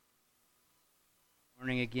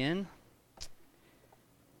Morning again.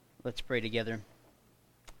 Let's pray together.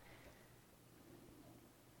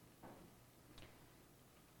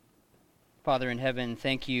 Father in heaven,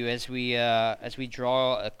 thank you as we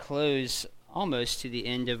draw a close almost to the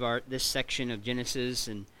end of this section of Genesis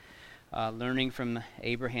and learning from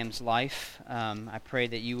Abraham's life. I pray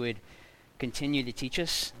that you would continue to teach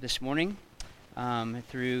us this morning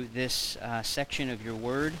through this section of your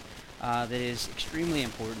word that is extremely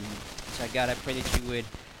important. So God, I pray that you would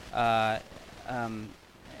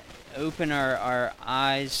open our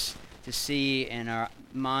eyes to see and our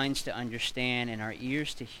minds to understand and our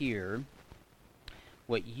ears to hear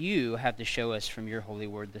what you have to show us from your holy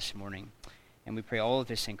word this morning. And we pray all of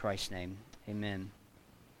this in Christ's name. Amen.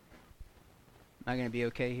 Am I going to be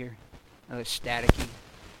okay here? A little staticky.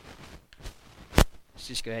 Let's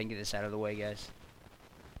just go ahead and get this out of the way, guys.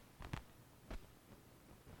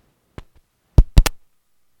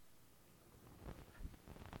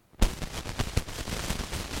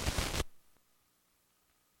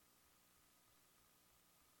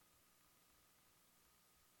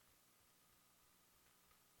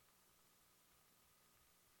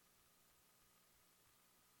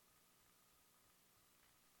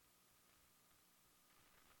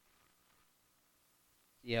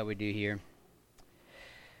 See how we do here.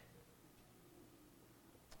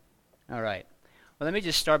 All right. Well, let me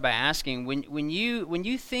just start by asking, when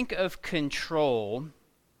you think of control,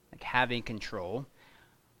 like having control,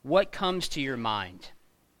 what comes to your mind?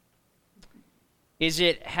 Is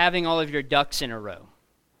it having all of your ducks in a row?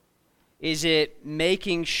 Is it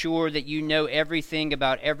making sure that you know everything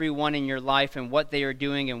about everyone in your life and what they are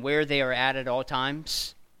doing and where they are at all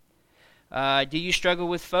times? Do you struggle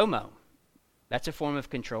with FOMO? That's a form of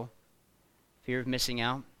control, fear of missing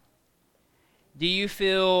out. Do you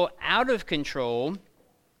feel out of control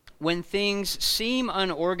when things seem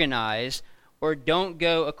unorganized or don't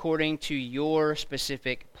go according to your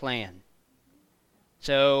specific plan?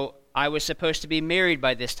 So I was supposed to be married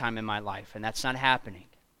by this time in my life, and that's not happening.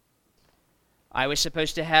 I was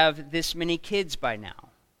supposed to have this many kids by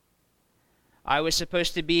now. I was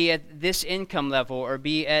supposed to be at this income level or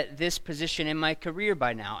be at this position in my career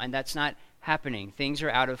by now, and that's not happening. Things are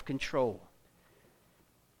out of control.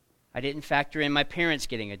 I didn't factor in my parents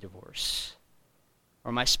getting a divorce,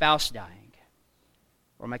 or my spouse dying,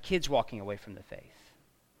 or my kids walking away from the faith.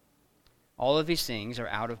 All of these things are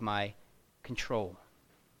out of my control.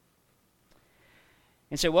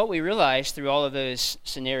 And so what we realize through all of those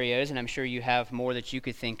scenarios, and I'm sure you have more that you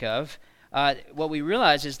could think of, what we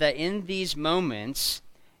realize is that in these moments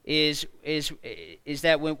is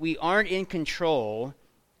that when we aren't in control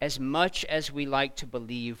as much as we like to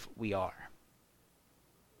believe we are.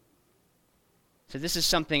 So this is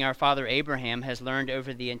something our father Abraham has learned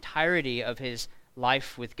over the entirety of his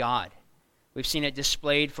life with God. We've seen it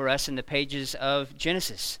displayed for us in the pages of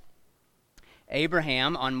Genesis.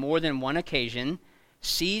 Abraham, on more than one occasion,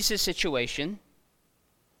 sees his situation,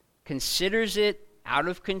 considers it out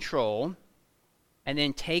of control, and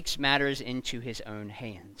then takes matters into his own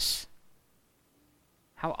hands.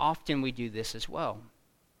 How often we do this as well.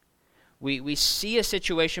 We see a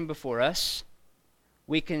situation before us,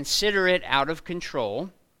 we consider it out of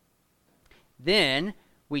control, then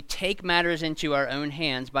we take matters into our own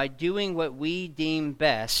hands by doing what we deem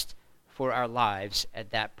best for our lives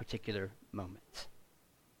at that particular moment.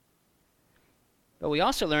 But we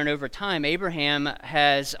also learn over time, Abraham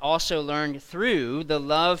has also learned through the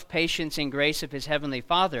love, patience, and grace of his heavenly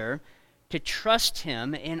Father to trust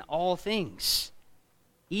him in all things,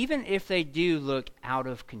 even if they do look out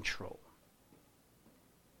of control.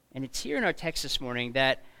 And it's here in our text this morning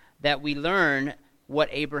that we learn what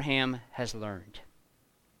Abraham has learned.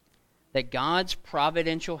 That God's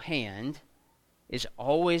providential hand is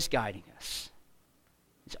always guiding us.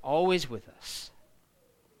 It's always with us.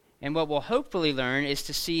 And what we'll hopefully learn is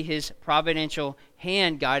to see his providential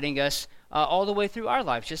hand guiding us all the way through our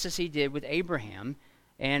lives, just as he did with Abraham.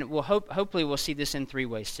 And we'll hopefully we'll see this in three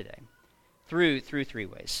ways today. Through three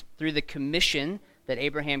ways. Through the commission that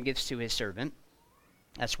Abraham gives to his servant.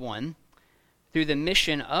 That's one. Through the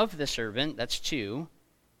mission of the servant, that's two.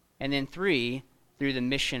 And then three, through the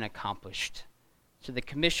mission accomplished. So the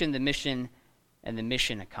commission, the mission, and the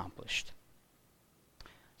mission accomplished.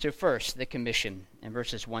 So first, the commission in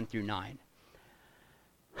verses 1 through 9.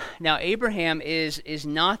 Now, Abraham is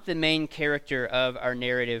not the main character of our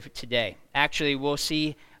narrative today. Actually, we'll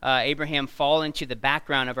see Abraham fall into the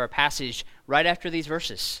background of our passage right after these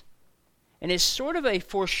verses. And it's sort of a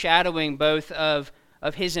foreshadowing both of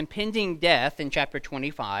his impending death in chapter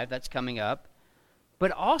 25, that's coming up, but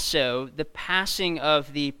also the passing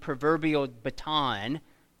of the proverbial baton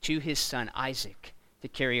to his son Isaac to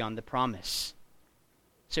carry on the promise.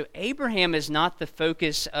 So Abraham is not the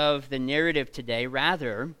focus of the narrative today.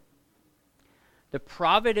 Rather, the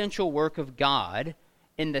providential work of God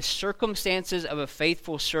in the circumstances of a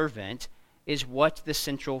faithful servant is what the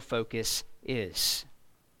central focus is.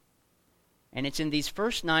 And it's in these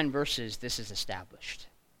first 9 verses this is established.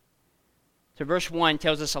 So verse 1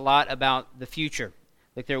 tells us a lot about the future.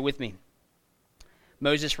 Look there with me.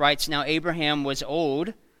 Moses writes, "Now Abraham was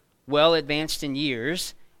old, well advanced in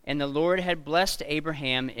years, and the Lord had blessed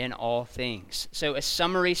Abraham in all things." So a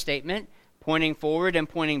summary statement pointing forward and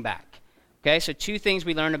pointing back. Okay, so 2 things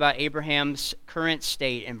we learn about Abraham's current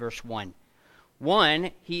state in verse 1.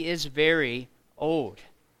 1, he is very old.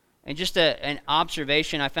 And just an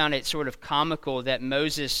observation, I found it sort of comical that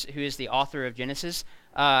Moses, who is the author of Genesis,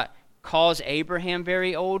 calls Abraham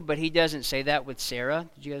very old, but he doesn't say that with Sarah.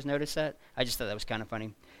 Did you guys notice that? I just thought that was kind of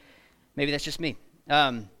funny. Maybe that's just me.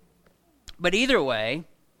 But either way,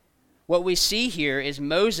 what we see here is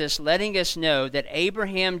Moses letting us know that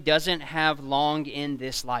Abraham doesn't have long in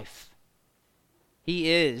this life.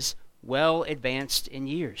 He is well advanced in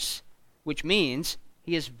years, which means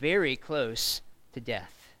he is very close to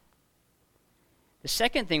death. The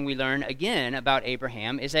second thing we learn, again, about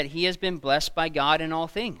Abraham is that he has been blessed by God in all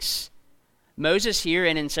things. Moses here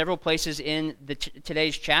and in several places in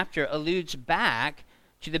today's chapter alludes back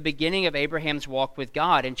to the beginning of Abraham's walk with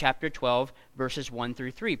God in chapter 12, verses 1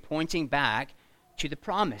 through 3, pointing back to the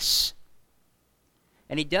promise.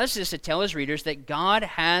 And he does this to tell his readers that God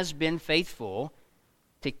has been faithful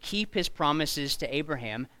to keep his promises to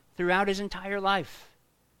Abraham throughout his entire life.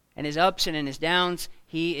 And his ups and in his downs,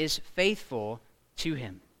 he is faithful to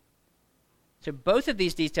him. So both of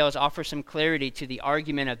these details offer some clarity to the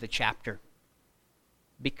argument of the chapter.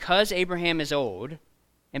 Because Abraham is old,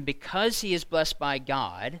 and because he is blessed by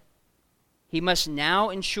God, he must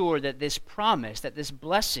now ensure that this promise, that this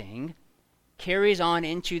blessing, carries on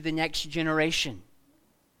into the next generation,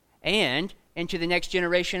 and into the next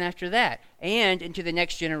generation after that, and into the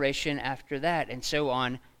next generation after that, and so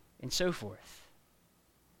on and so forth.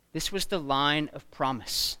 This was the line of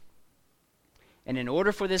promise. And in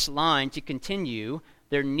order for this line to continue,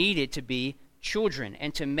 there needed to be children.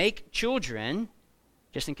 And to make children,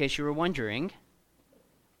 just in case you were wondering,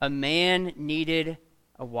 a man needed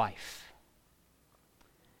a wife.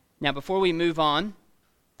 Now, before we move on,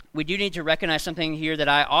 we do need to recognize something here that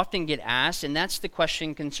I often get asked, and that's the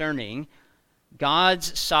question concerning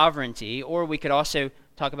God's sovereignty, or we could also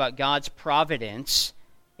talk about God's providence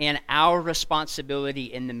and our responsibility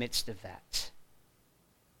in the midst of that.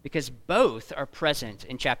 Because both are present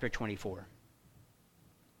in chapter 24.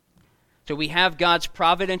 So we have God's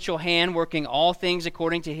providential hand working all things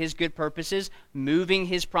according to his good purposes, moving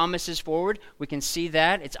his promises forward. We can see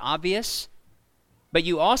that. It's obvious. But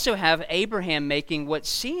you also have Abraham making what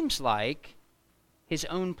seems like his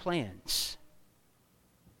own plans.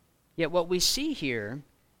 Yet what we see here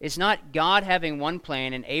is not God having one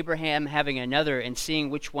plan and Abraham having another and seeing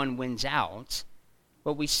which one wins out.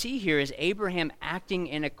 What we see here is Abraham acting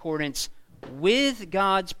in accordance with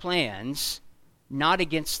God's plans, not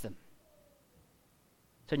against them.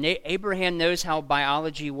 So Abraham knows how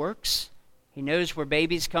biology works. He knows where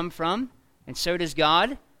babies come from, and so does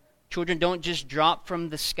God. Children don't just drop from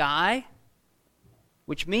the sky,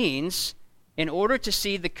 which means in order to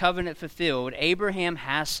see the covenant fulfilled, Abraham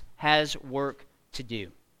has work to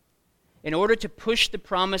do. In order to push the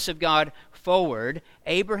promise of God forward,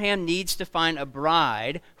 Abraham needs to find a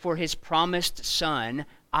bride for his promised son,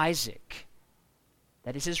 Isaac.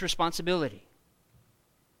 That is his responsibility.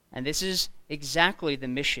 And this is exactly the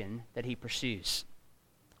mission that he pursues.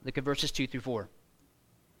 Look at verses 2 through 4.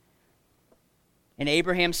 "And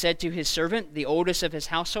Abraham said to his servant, the oldest of his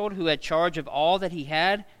household, who had charge of all that he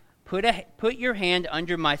had, Put your hand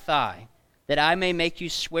under my thigh, that I may make you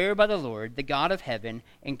swear by the Lord, the God of heaven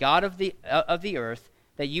and God of the earth,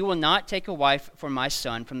 that you will not take a wife for my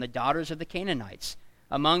son from the daughters of the Canaanites,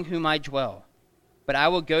 among whom I dwell. But I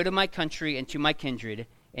will go to my country and to my kindred,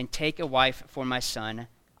 and take a wife for my son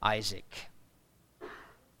Isaac."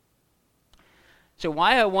 So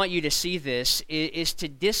why I want you to see this is to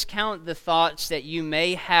discount the thoughts that you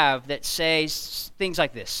may have that say things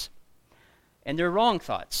like this. And they're wrong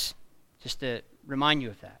thoughts, just to remind you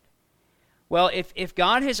of that. Well, if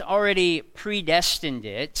God has already predestined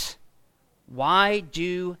it, why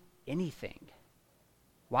do anything?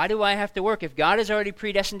 Why do I have to work? If God has already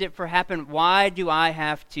predestined it for happen, why do I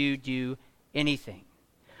have to do anything?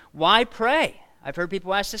 Why pray? I've heard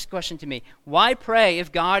people ask this question to me. Why pray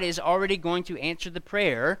if God is already going to answer the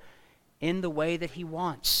prayer in the way that he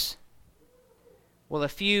wants? Well, a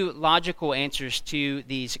few logical answers to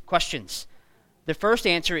these questions. The first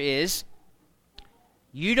answer is,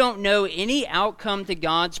 you don't know any outcome to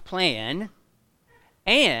God's plan,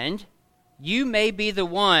 and you may be the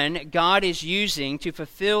one God is using to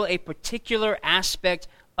fulfill a particular aspect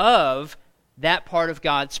of that part of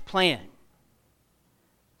God's plan.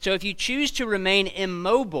 So if you choose to remain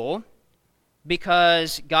immobile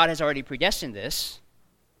because God has already predestined this,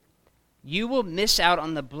 you will miss out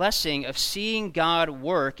on the blessing of seeing God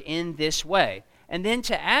work in this way. And then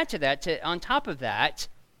to add to that, on top of that,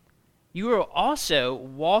 you are also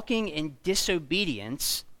walking in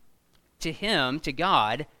disobedience to Him, to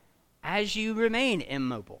God, as you remain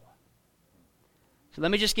immobile. So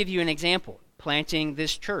let me just give you an example. Planting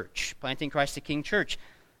this church, planting Christ the King Church.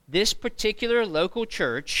 This particular local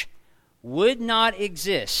church would not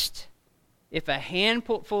exist if a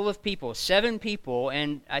handful of people, 7 people,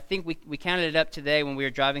 and I think we counted it up today when we were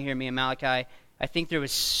driving here, me and Malachi, I think there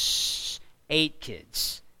was 8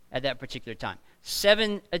 kids at that particular time.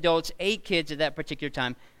 7 adults, 8 kids at that particular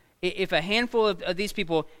time. If a handful of these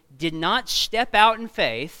people did not step out in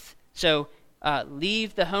faith, so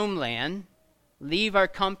leave the homeland, leave our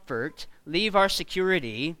comfort, leave our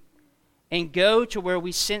security, and go to where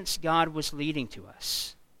we sense God was leading to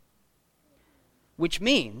us. Which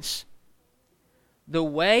means the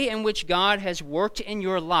way in which God has worked in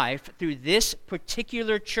your life through this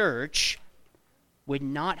particular church would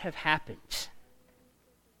not have happened.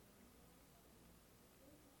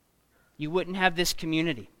 You wouldn't have this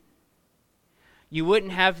community. You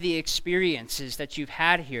wouldn't have the experiences that you've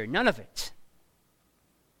had here. None of it.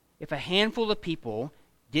 If a handful of people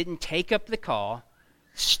didn't take up the call,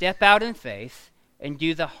 step out in faith, and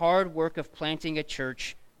do the hard work of planting a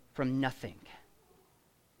church from nothing.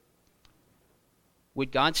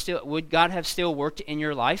 Would God have still worked in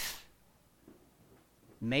your life?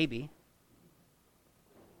 Maybe.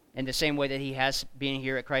 In the same way that He has been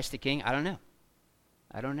here at Christ the King? I don't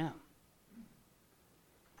know.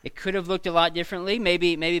 It could have looked a lot differently,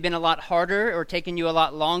 maybe been a lot harder or taken you a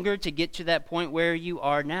lot longer to get to that point where you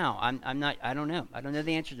are now. I don't know. I don't know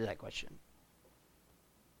the answer to that question.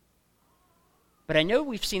 But I know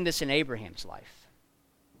we've seen this in Abraham's life.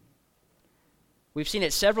 We've seen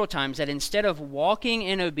it several times that instead of walking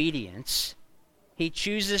in obedience, he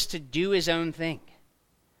chooses to do his own thing,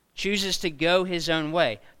 chooses to go his own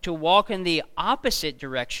way, to walk in the opposite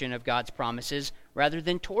direction of God's promises rather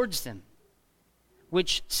than towards them,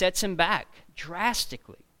 which sets him back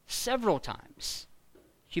drastically several times,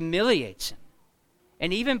 humiliates him,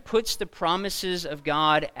 and even puts the promises of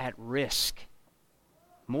God at risk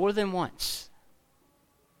more than once.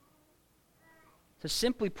 So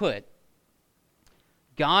simply put,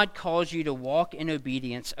 God calls you to walk in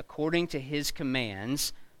obedience according to His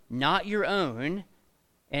commands, not your own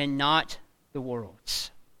and not the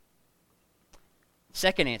world's.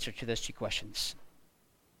 Second answer to those 2 questions.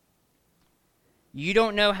 You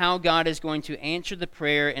don't know how God is going to answer the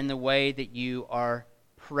prayer in the way that you are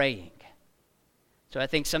praying. So I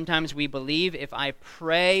think sometimes we believe if I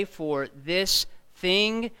pray for this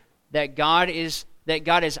thing that God is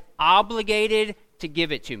obligated to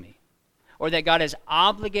give it to me, or that God is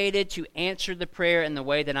obligated to answer the prayer in the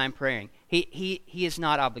way that I'm praying. He is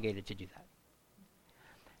not obligated to do that.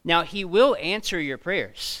 Now, He will answer your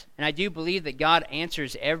prayers, and I do believe that God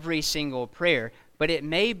answers every single prayer, but it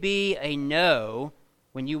may be a no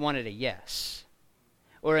when you wanted a yes.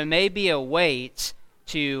 Or it may be a wait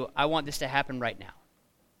to, I want this to happen right now.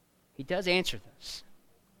 He does answer this.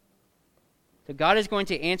 So God is going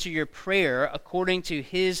to answer your prayer according to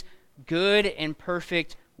His good and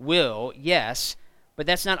perfect will, yes, but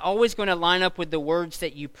that's not always going to line up with the words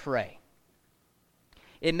that you pray.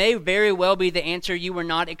 It may very well be the answer you were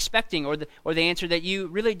not expecting, or the answer that you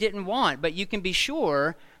really didn't want, but you can be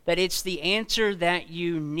sure that it's the answer that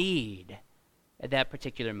you need at that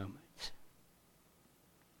particular moment.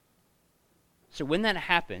 So when that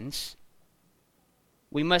happens,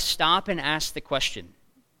 we must stop and ask the question,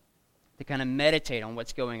 to kind of meditate on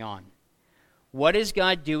what's going on. What is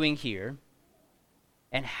God doing here,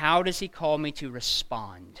 and how does He call me to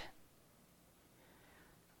respond?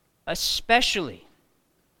 Especially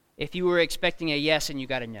if you were expecting a yes and you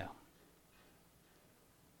got a no,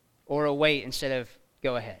 or a wait instead of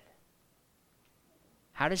go ahead.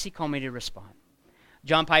 How does He call me to respond?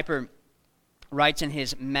 John Piper writes in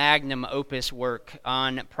his magnum opus work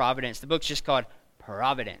on providence. The book's just called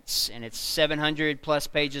Providence, and it's 700 plus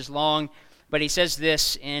pages long, but he says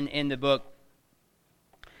this in the book.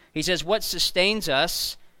 He says, what sustains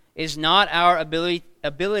us is not our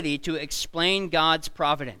ability to explain God's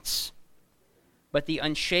providence, but the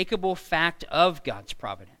unshakable fact of God's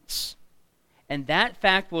providence. And that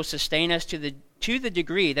fact will sustain us to to the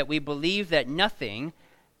degree that we believe that nothing,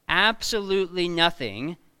 absolutely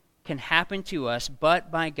nothing, can happen to us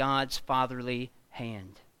but by God's fatherly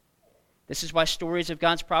hand. This is why stories of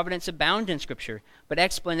God's providence abound in Scripture, but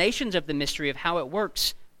explanations of the mystery of how it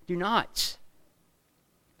works do not.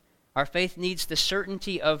 Our faith needs the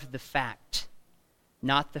certainty of the fact,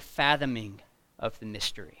 not the fathoming of the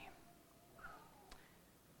mystery.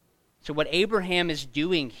 So what Abraham is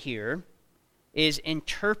doing here is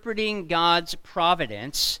interpreting God's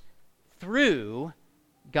providence through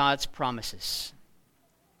God's promises.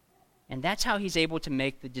 And that's how he's able to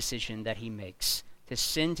make the decision that he makes, to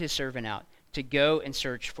send his servant out, to go and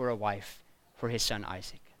search for a wife for his son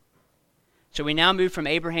Isaac. So we now move from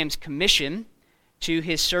Abraham's commission to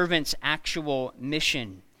his servant's actual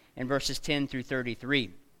mission in verses 10 through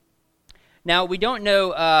 33. Now, we don't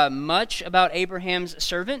know much about Abraham's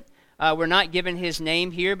servant. We're not given his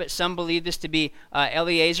name here, but some believe this to be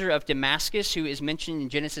Eliezer of Damascus, who is mentioned in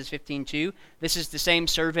Genesis 15:2. This is the same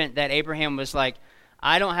servant that Abraham was like,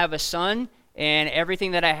 I don't have a son, and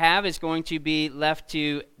everything that I have is going to be left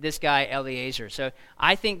to this guy, Eliezer. So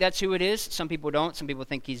I think that's who it is. Some people don't. Some people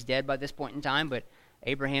think he's dead by this point in time, but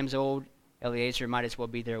Abraham's old. Eliezer might as well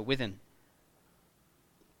be there with him.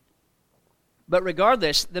 But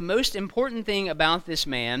regardless, the most important thing about this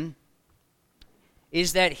man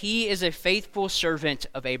is that he is a faithful servant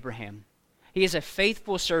of Abraham. He is a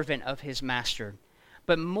faithful servant of his master.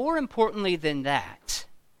 But more importantly than that,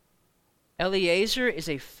 Eliezer is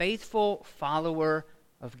a faithful follower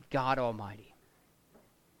of God Almighty.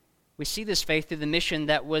 We see this faith through the mission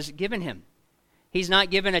that was given him. He's not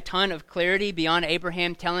given a ton of clarity beyond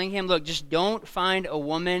Abraham telling him, look, just don't find a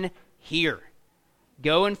woman here.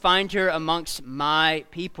 Go and find her amongst my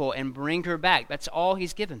people and bring her back. That's all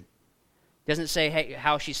he's given. Doesn't say hey,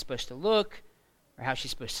 how she's supposed to look or how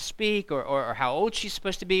she's supposed to speak or how old she's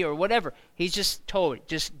supposed to be or whatever. He's just told,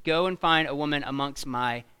 just go and find a woman amongst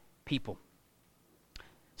my people.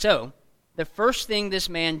 So, the first thing this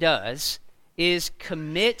man does is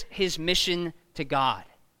commit his mission to God.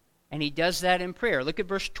 And he does that in prayer. Look at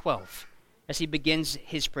verse 12 as he begins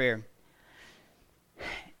his prayer.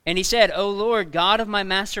 And he said, O Lord, God of my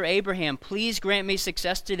master Abraham, please grant me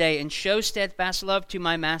success today and show steadfast love to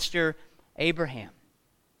my master Abraham.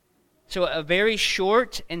 So a very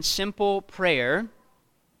short and simple prayer,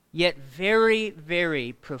 yet very,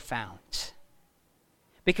 very profound.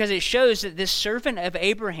 Because it shows that this servant of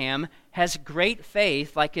Abraham has great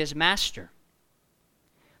faith like his master.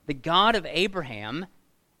 The God of Abraham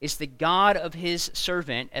is the God of his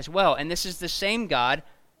servant as well. And this is the same God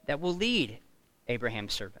that will lead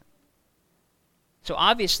Abraham's servant. So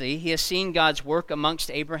obviously, he has seen God's work amongst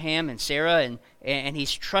Abraham and Sarah, and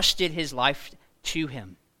he's trusted his life to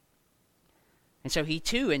him. And so he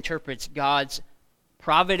too interprets God's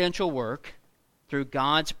providential work through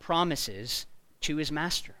God's promises to his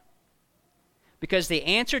master. Because the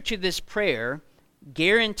answer to this prayer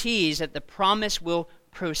guarantees that the promise will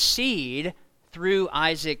proceed through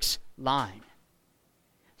Isaac's line.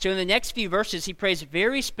 So in the next few verses, he prays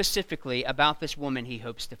very specifically about this woman he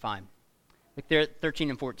hopes to find. Look there at 13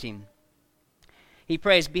 and 14. He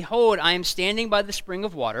prays, Behold, I am standing by the spring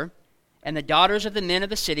of water, and the daughters of the men of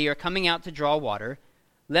the city are coming out to draw water.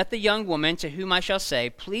 Let the young woman to whom I shall say,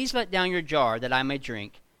 Please let down your jar that I may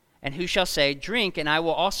drink, and who shall say, Drink, and I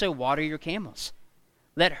will also water your camels.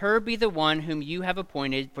 Let her be the one whom you have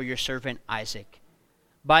appointed for your servant Isaac.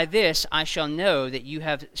 By this I shall know that you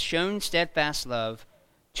have shown steadfast love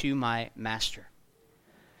to my master.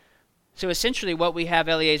 So essentially what we have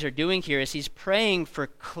Eliezer doing here is he's praying for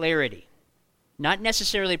clarity, not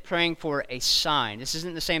necessarily praying for a sign. This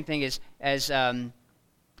isn't the same thing as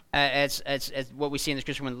what we see in the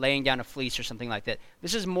scripture when laying down a fleece or something like that.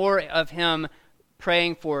 This is more of him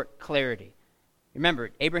praying for clarity.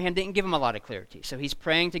 Remember, Abraham didn't give him a lot of clarity, so he's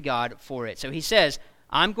praying to God for it. So he says,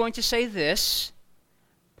 I'm going to say this,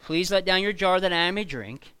 please let down your jar that I may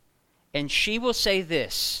drink, and she will say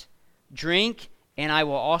this, drink, and I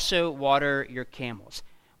will also water your camels,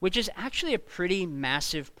 which is actually a pretty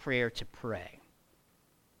massive prayer to pray.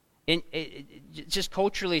 Just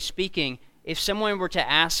culturally speaking, if someone were to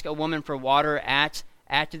ask a woman for water at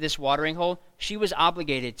this watering hole, she was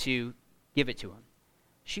obligated to give it to him.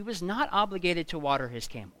 She was not obligated to water his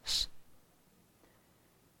camels.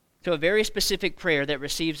 So a very specific prayer that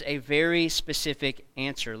receives a very specific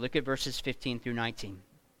answer. Look at verses 15 through 19.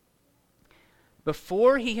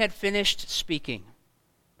 Before he had finished speaking,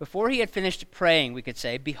 before he had finished praying, we could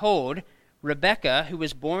say, behold, Rebekah, who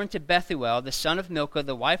was born to Bethuel, the son of Milcah,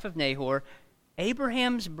 the wife of Nahor,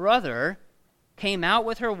 Abraham's brother, came out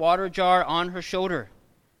with her water jar on her shoulder.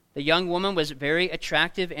 The young woman was very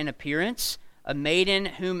attractive in appearance, a maiden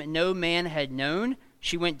whom no man had known.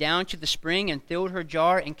 She went down to the spring and filled her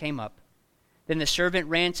jar and came up. Then the servant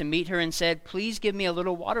ran to meet her and said, "Please give me a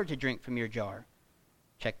little water to drink from your jar."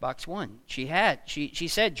 Checkbox 1. She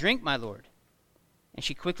said, "Drink, my lord." And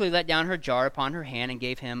she quickly let down her jar upon her hand and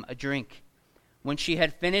gave him a drink. When she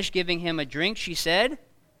had finished giving him a drink, she said,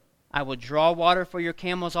 "I will draw water for your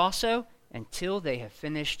camels also until they have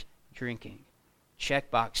finished drinking."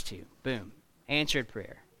 Checkbox 2. Boom. Answered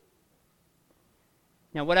prayer.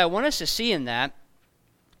 Now, what I want us to see in that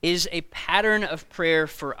is a pattern of prayer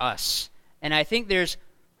for us. And I think there's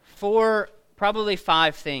 4, probably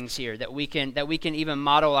 5 things here that we can even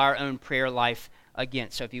model our own prayer life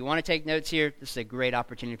against. So if you want to take notes here, this is a great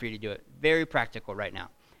opportunity for you to do it. Very practical right now.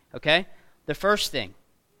 Okay? The first thing,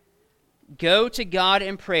 go to God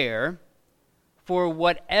in prayer for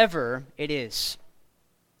whatever it is,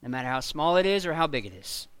 no matter how small it is or how big it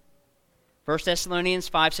is. 1 Thessalonians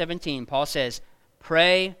 5:17, Paul says,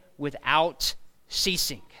 "Pray without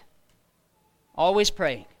ceasing." Always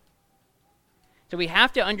praying. So we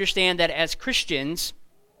have to understand that as Christians,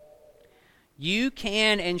 you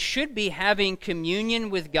can and should be having communion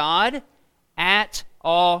with God at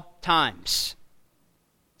all times.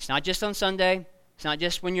 It's not just on Sunday. It's not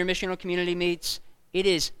just when your missional community meets. It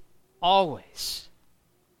is always.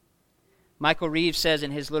 Michael Reeves says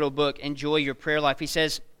in his little book, Enjoy Your Prayer Life, he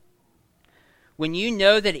says, "When you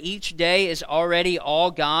know that each day is already all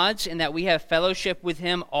God's and that we have fellowship with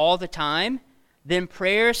Him all the time, then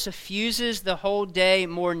prayer suffuses the whole day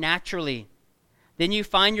more naturally. Then you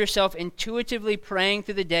find yourself intuitively praying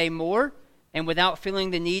through the day more and without feeling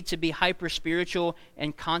the need to be hyper-spiritual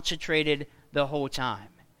and concentrated the whole time."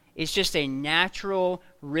 It's just a natural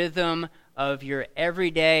rhythm of your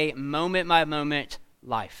everyday, moment-by-moment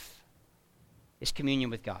life. It's communion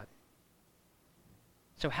with God.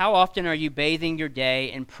 So how often are you bathing your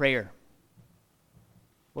day in prayer?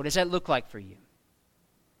 What does that look like for you?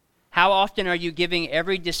 How often are you giving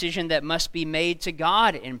every decision that must be made to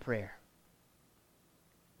God in prayer?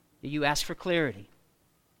 Do you ask for clarity?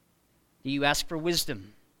 Do you ask for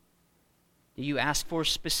wisdom? Do you ask for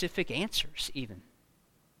specific answers even?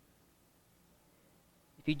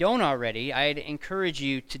 If you don't already, I'd encourage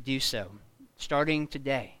you to do so, starting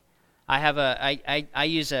today. I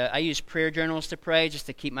use prayer journals to pray just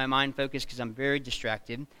to keep my mind focused because I'm very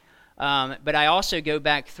distracted. But I also go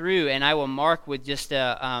back through and I will mark with just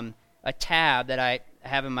a tab that I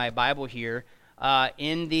have in my Bible here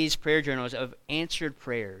in these prayer journals of answered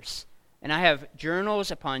prayers. And I have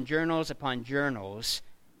journals upon journals upon journals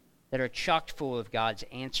that are chock full of God's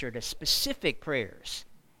answer to specific prayers.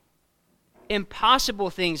 Impossible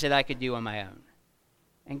things that I could do on my own.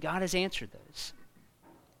 And God has answered those.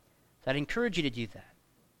 So I'd encourage you to do that.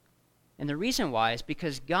 And the reason why is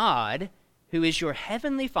because God, who is your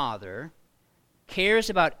heavenly Father, cares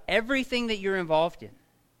about everything that you're involved in,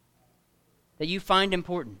 that you find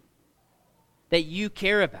important, that you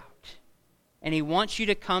care about. And He wants you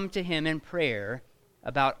to come to Him in prayer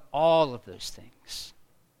about all of those things.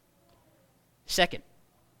 Second,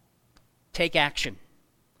 take action.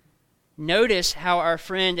 Notice how our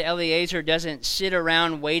friend Eliezer doesn't sit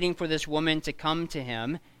around waiting for this woman to come to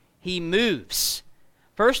him. He moves.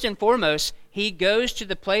 First and foremost, he goes to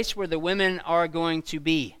the place where the women are going to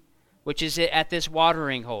be, which is at this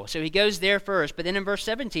watering hole. So he goes there first. But then in verse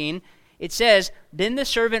 17, it says, "Then the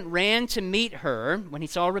servant ran to meet her when he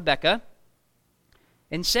saw Rebekah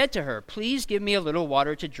and said to her, 'Please give me a little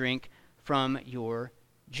water to drink from your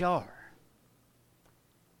jar.'"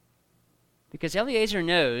 Because Eliezer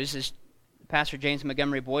knows, as Pastor James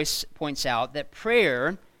Montgomery Boyce points out, that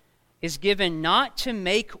prayer is given not to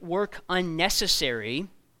make work unnecessary,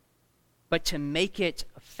 but to make it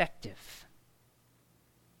effective.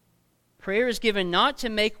 Prayer is given not to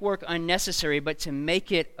make work unnecessary, but to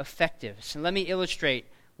make it effective. So let me illustrate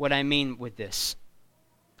what I mean with this.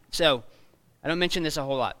 So, I don't mention this a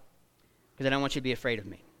whole lot, because I don't want you to be afraid of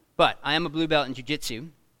me. But I am a blue belt in jiu-jitsu,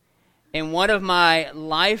 and one of my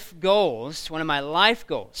life goals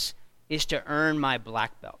is to earn my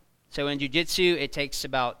black belt. So in jiu-jitsu, it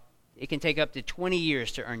can take up to 20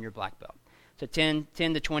 years to earn your black belt. So 10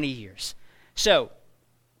 to 20 years. So,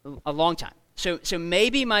 a long time. So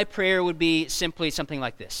maybe my prayer would be simply something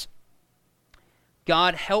like this.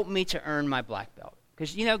 God, help me to earn my black belt.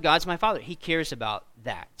 Because, God's my Father. He cares about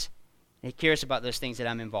that. He cares about those things that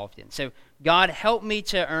I'm involved in. So, God, help me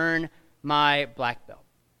to earn my black belt.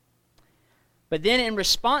 But then in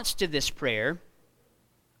response to this prayer,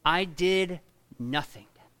 I did nothing.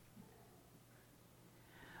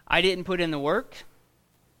 I didn't put in the work.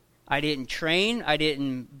 I didn't train. I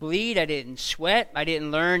didn't bleed. I didn't sweat. I didn't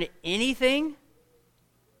learn anything.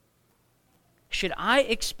 should I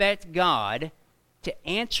expect God to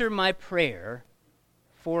answer my prayer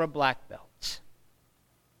for a black belt?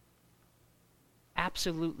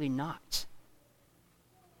 Absolutely not.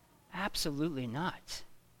 Absolutely not.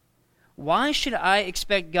 Why should I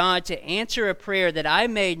expect God to answer a prayer that I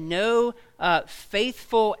made no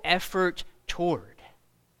faithful effort toward?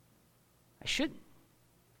 I shouldn't.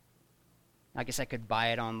 I guess I could buy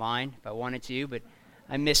it online if I wanted to, but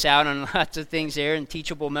I miss out on lots of things there and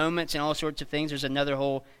teachable moments and all sorts of things. There's another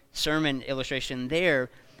whole sermon illustration there.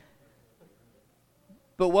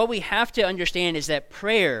 But what we have to understand is that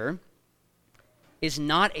prayer is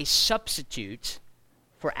not a substitute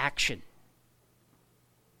for action.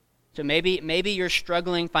 So maybe you're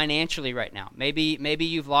struggling financially right now. Maybe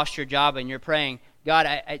you've lost your job and you're praying, God,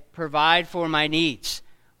 I provide for my needs.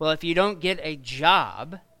 Well, if you don't get a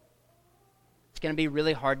job, it's going to be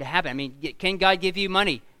really hard to happen. I mean, can God give you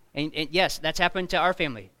money? And yes, that's happened to our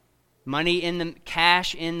family. Money in the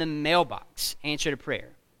cash in the mailbox, answer to prayer.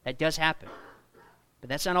 That does happen. But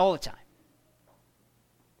that's not all the time.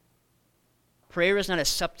 Prayer is not a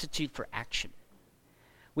substitute for action.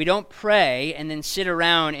 We don't pray and then sit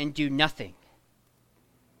around and do nothing.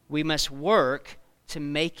 We must work to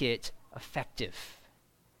make it effective.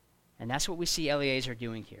 And that's what we see Eliezer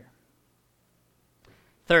doing here.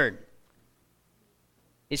 Third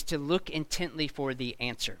is to look intently for the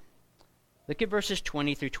answer. Look at verses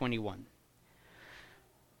 20 through 21.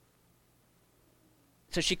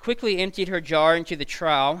 So she quickly emptied her jar into the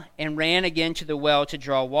trough and ran again to the well to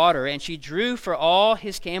draw water, and she drew for all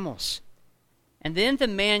his camels. And then the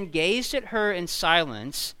man gazed at her in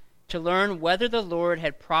silence to learn whether the Lord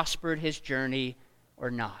had prospered his journey or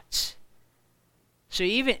not. So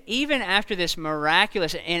even after this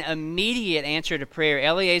miraculous and immediate answer to prayer,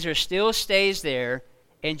 Eliezer still stays there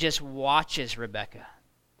and just watches Rebekah,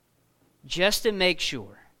 just to make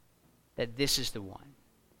sure that this is the one,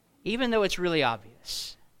 even though it's really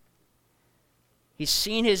obvious. He's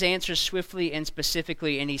seen his answer swiftly and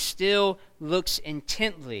specifically, and he still looks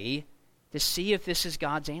intently to see if this is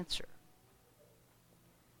God's answer,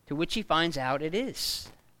 to which he finds out it is.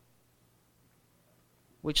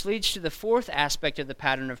 Which leads to the fourth aspect of the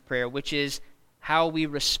pattern of prayer, which is how we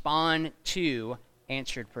respond to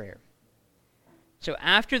answered prayer. So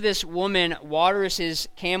after this woman waters his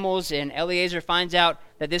camels and Eliezer finds out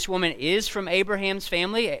that this woman is from Abraham's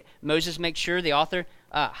family, Moses makes sure, the author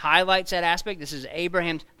highlights that aspect. This is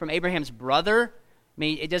from Abraham's brother. I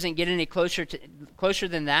mean, it doesn't get any closer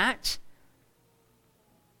than that.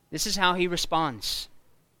 This is how he responds.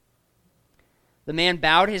 The man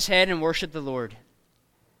bowed his head and worshiped the Lord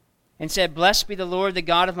and said, "Blessed be the Lord, the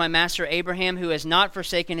God of my master Abraham, who has not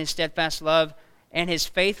forsaken his steadfast love and his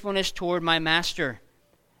faithfulness toward my master.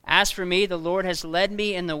 As for me, the Lord has led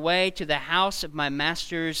me in the way to the house of my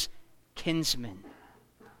master's kinsman."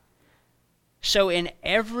 So in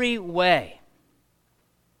every way,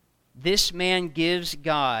 this man gives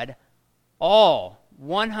God all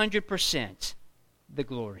 100% the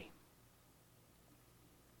glory.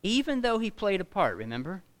 Even though he played a part,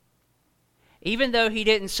 remember? Even though he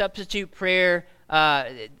didn't substitute prayer,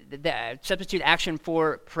 substitute action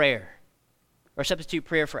for prayer. Or substitute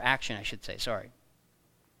prayer for action, I should say, sorry.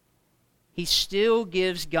 He still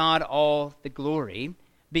gives God all the glory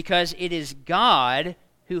because it is God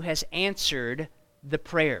who has answered the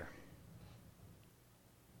prayer.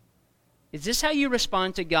 Is this how you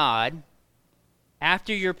respond to God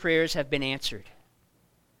after your prayers have been answered?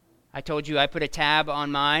 I told you I put a tab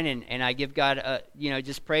on mine and I give God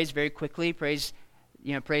just praise very quickly. Praise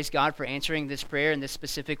God for answering this prayer in this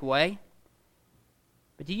specific way.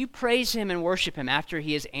 But do you praise him and worship him after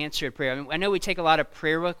he has answered prayer? I mean, I know we take a lot of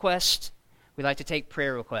prayer requests. We like to take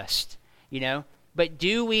prayer requests, But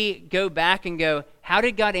do we go back and go, how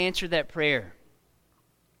did God answer that prayer?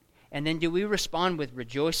 And then do we respond with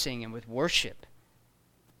rejoicing and with worship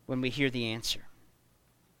when we hear the answer?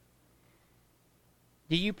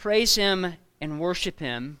 Do you praise him and worship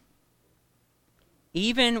him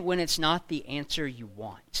even when it's not the answer you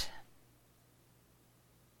want?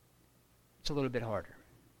 It's a little bit harder.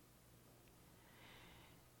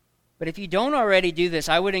 But if you don't already do this,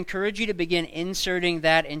 I would encourage you to begin inserting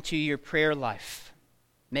that into your prayer life,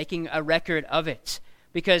 making a record of it.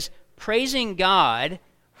 Because praising God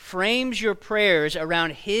frames your prayers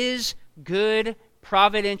around his good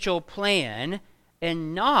providential plan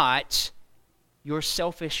and not your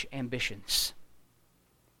selfish ambitions.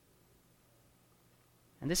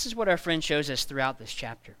 And this is what our friend shows us throughout this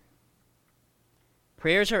chapter.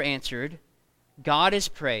 Prayers are answered, God is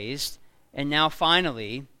praised, and now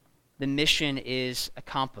finally, the mission is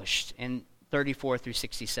accomplished in 34 through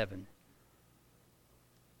 67.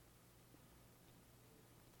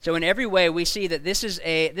 So in every way, we see that this is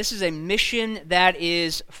a mission that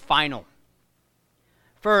is final.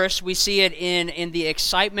 First, we see it in the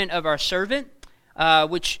excitement of our servant,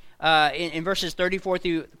 which in verses 34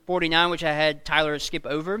 through 49, which I had Tyler skip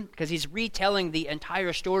over, because he's retelling the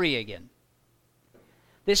entire story again.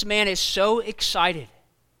 This man is so excited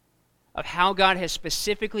of how God has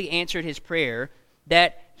specifically answered his prayer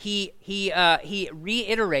that he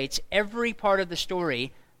reiterates every part of the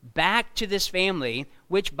story back to this family,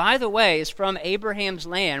 which, by the way, is from Abraham's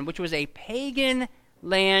land, which was a pagan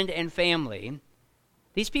land and family.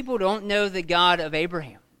 These people don't know the God of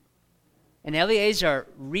Abraham. And Eliezer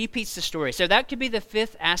repeats the story. So that could be the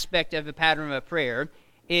fifth aspect of the pattern of prayer,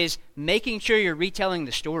 is making sure you're retelling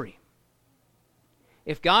the story.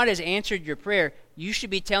 If God has answered your prayer, you should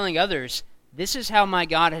be telling others, this is how my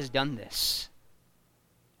God has done this.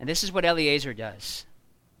 And this is what Eliezer does,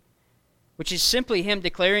 which is simply him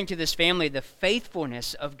declaring to this family the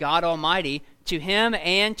faithfulness of God Almighty to him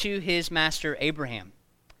and to his master Abraham.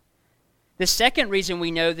 The second reason we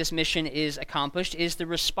know this mission is accomplished is the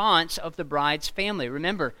response of the bride's family.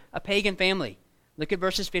 Remember, a pagan family. Look at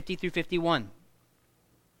verses 50 through 51.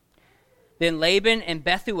 Then Laban and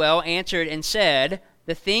Bethuel answered and said,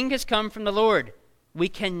 the thing has come from the Lord. We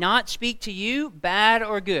cannot speak to you, bad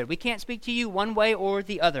or good. We can't speak to you one way or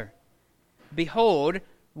the other. Behold,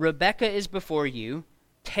 Rebekah is before you.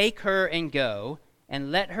 Take her and go,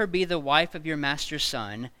 and let her be the wife of your master's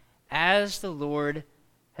son, as the Lord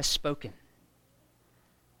has spoken.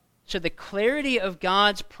 So the clarity of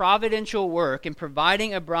God's providential work in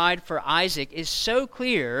providing a bride for Isaac is so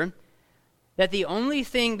clear that the only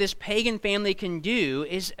thing this pagan family can do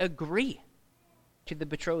is agree to the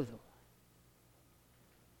betrothal.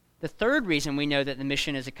 The third reason we know that the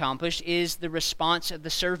mission is accomplished is the response of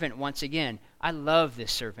the servant once again. I love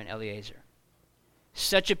this servant, Eliezer.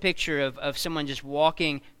 Such a picture of someone just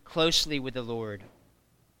walking closely with the Lord.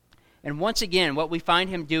 And once again, what we find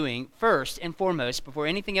him doing, first and foremost, before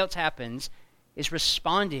anything else happens, is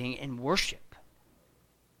responding in worship.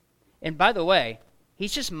 And by the way,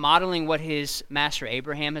 he's just modeling what his master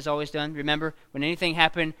Abraham has always done. Remember, when anything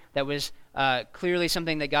happened that was clearly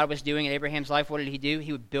something that God was doing in Abraham's life, what did he do?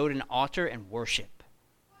 He would build an altar and worship.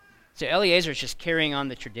 So Eliezer is just carrying on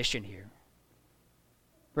the tradition here.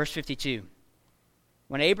 Verse 52.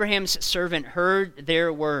 When Abraham's servant heard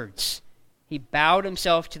their words, he bowed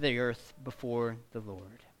himself to the earth before the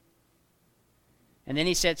Lord. And then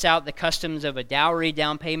he sets out the customs of a dowry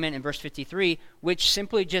down payment in verse 53, which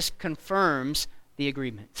simply just confirms the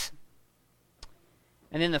agreement.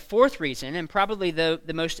 And then the fourth reason, and probably the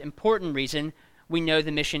most important reason we know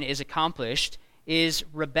the mission is accomplished, is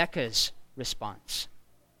Rebekah's response.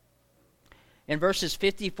 In verses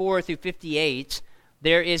 54 through 58,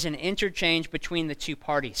 there is an interchange between the two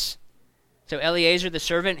parties. So Eliezer, the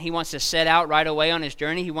servant, he wants to set out right away on his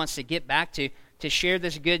journey. He wants to get back to share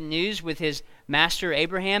this good news with his master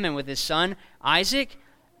Abraham and with his son Isaac,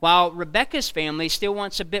 while Rebekah's family still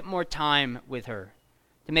wants a bit more time with her,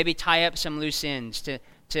 to maybe tie up some loose ends, to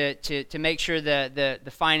make sure the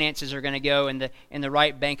finances are going to go in the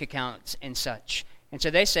right bank accounts and such. And so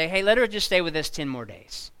they say, hey, let her just stay with us 10 more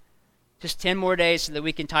days. Just 10 more days so that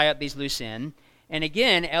we can tie up these loose ends. And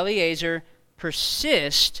again, Eliezer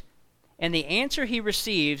persists, and the answer he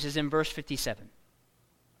receives is in verse 57.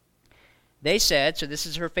 They said, so this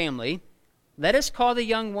is her family, let us call the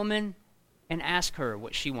young woman and ask her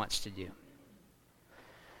what she wants to do.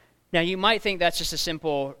 Now you might think that's just a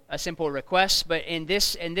simple request, but in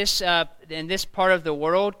this part of the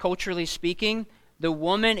world, culturally speaking, the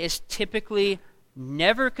woman is typically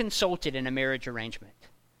never consulted in a marriage arrangement.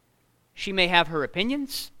 She may have her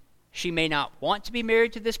opinions. She may not want to be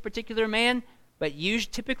married to this particular man, but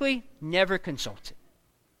typically never consulted.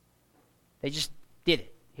 They just did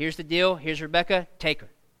it. Here's the deal. Here's Rebekah. Take her.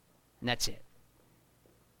 And that's it.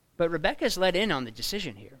 But Rebekah's let in on the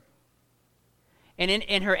decision here. And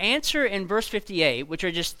in her answer in verse 58, which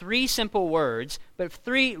are just 3 simple words, but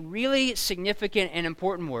 3 really significant and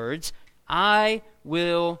important words, I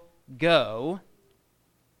will go,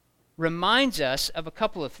 reminds us of a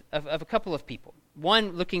couple of people.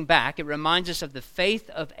 One, looking back, it reminds us of the faith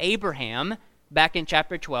of Abraham back in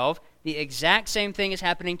chapter 12. The exact same thing is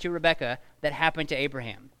happening to Rebekah that happened to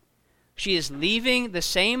Abraham. She is leaving the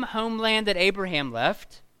same homeland that Abraham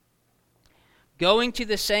left, going to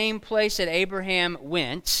the same place that Abraham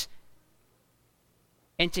went,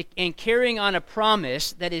 and carrying on a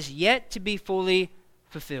promise that is yet to be fully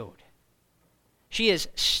fulfilled. She is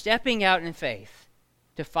stepping out in faith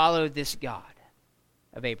to follow this God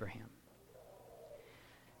of Abraham.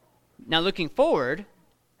 Now looking forward,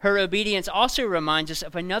 Her obedience also reminds us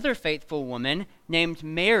of another faithful woman named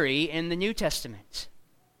Mary in the New Testament,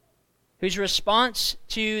 whose response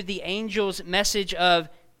to the angel's message of,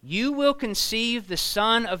 "You will conceive the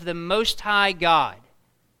Son of the Most High God,"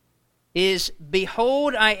 is,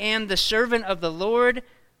 "Behold, I am the servant of the Lord.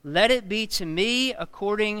 Let it be to me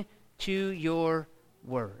according to your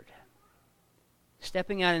word."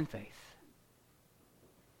 Stepping out in faith.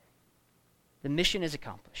 The mission is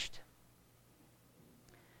accomplished.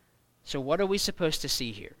 So what are we supposed to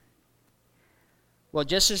see here? Well,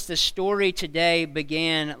 just as the story today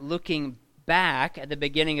began looking back at the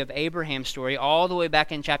beginning of Abraham's story, all the way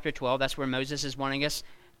back in chapter 12, that's where Moses is wanting us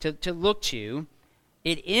to look to,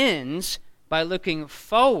 it ends by looking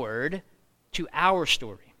forward to our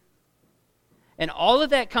story. And all of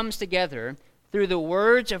that comes together through the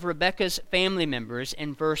words of Rebekah's family members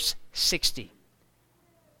in verse 60.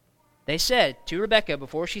 They said to Rebekah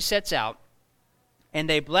before she sets out, and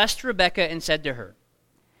they blessed Rebekah and said to her,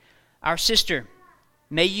 "Our sister,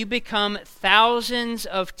 may you become thousands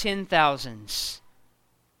of 10,000s,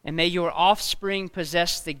 and may your offspring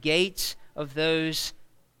possess the gates of those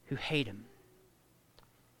who hate him."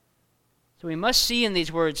 So we must see in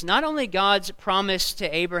these words not only God's promise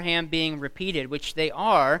to Abraham being repeated, which they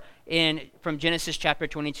are from Genesis chapter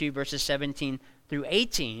 22, verses 17 through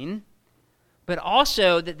 18, but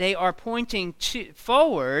also that they are pointing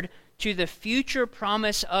forward to the future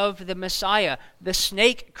promise of the Messiah, the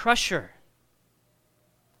snake crusher.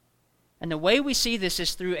 And the way we see this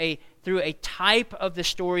is through a type of the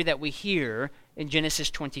story that we hear in Genesis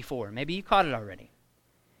 24. Maybe you caught it already.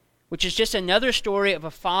 Which is just another story of a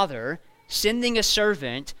father sending a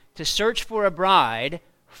servant to search for a bride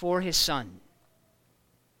for his son.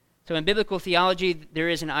 So in biblical theology, there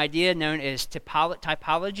is an idea known as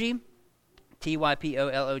typology,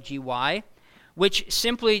 Typology, which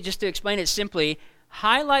simply, just to explain it simply,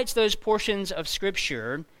 highlights those portions of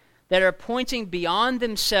Scripture that are pointing beyond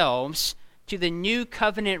themselves to the new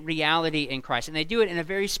covenant reality in Christ. And they do it in a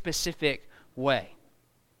very specific way.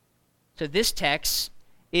 So this text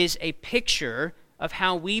is a picture of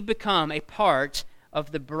how we become a part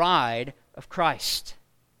of the bride of Christ.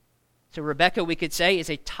 So Rebekah, we could say, is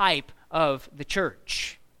a type of the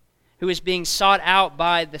church, who is being sought out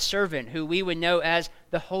by the servant, who we would know as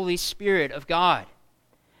the Holy Spirit of God,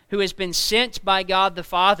 who has been sent by God the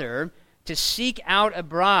Father to seek out a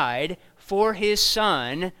bride for his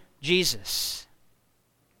Son, Jesus.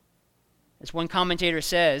 As one commentator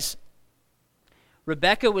says,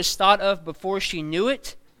 Rebekah was thought of before she knew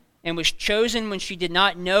it, and was chosen when she did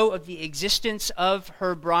not know of the existence of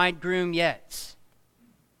her bridegroom yet.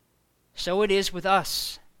 So it is with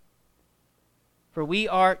us. For we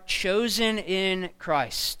are chosen in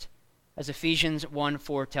Christ, as Ephesians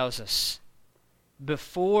 1:4 tells us,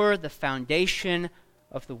 before the foundation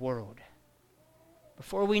of the world.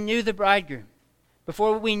 Before we knew the bridegroom,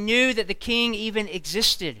 before we knew that the king even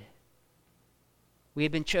existed, we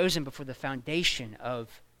had been chosen before the foundation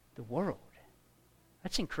of the world.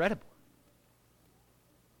 That's incredible.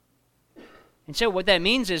 And so what that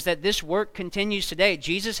means is that this work continues today.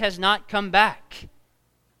 Jesus has not come back.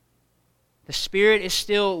 The Spirit is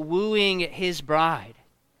still wooing his bride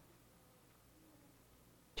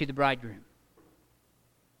to the bridegroom.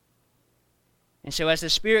 And so as the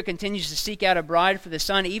Spirit continues to seek out a bride for the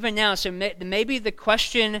Son, even now, so maybe the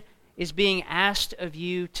question is being asked of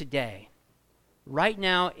you today, right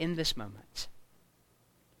now in this moment.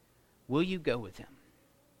 Will you go with him?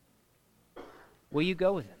 Will you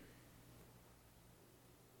go with him?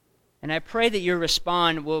 And I pray that your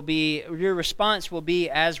response will be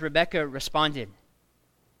as Rebekah responded,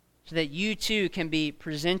 so that you too can be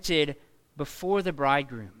presented before the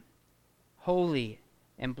bridegroom, holy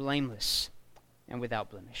and blameless and without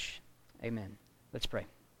blemish. Amen. Let's pray.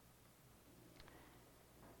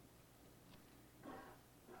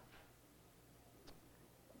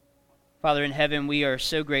 Father in heaven, we are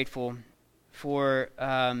so grateful for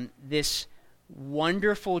this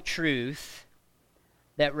wonderful truth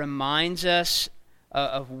that reminds us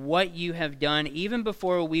of what you have done even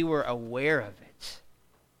before we were aware of it.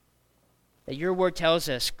 That your word tells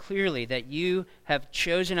us clearly that you have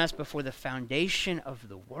chosen us before the foundation of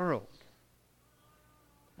the world.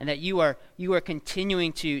 And that you are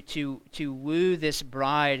continuing to woo this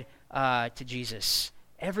bride to Jesus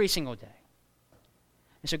every single day.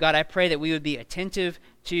 And so, God, I pray that we would be attentive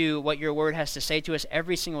to what your word has to say to us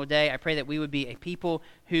every single day. I pray that we would be a people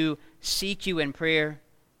who seek you in prayer,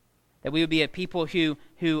 that we would be a people who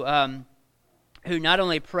not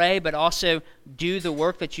only pray, but also do the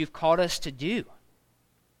work that you've called us to do.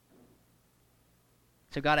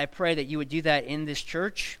 So, God, I pray that you would do that in this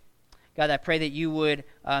church. God, I pray that you would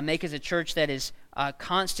make us a church that is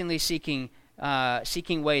constantly seeking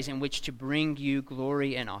ways in which to bring you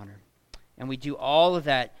glory and honor. And we do all of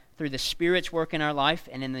that through the Spirit's work in our life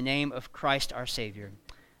and in the name of Christ our Savior.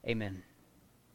 Amen.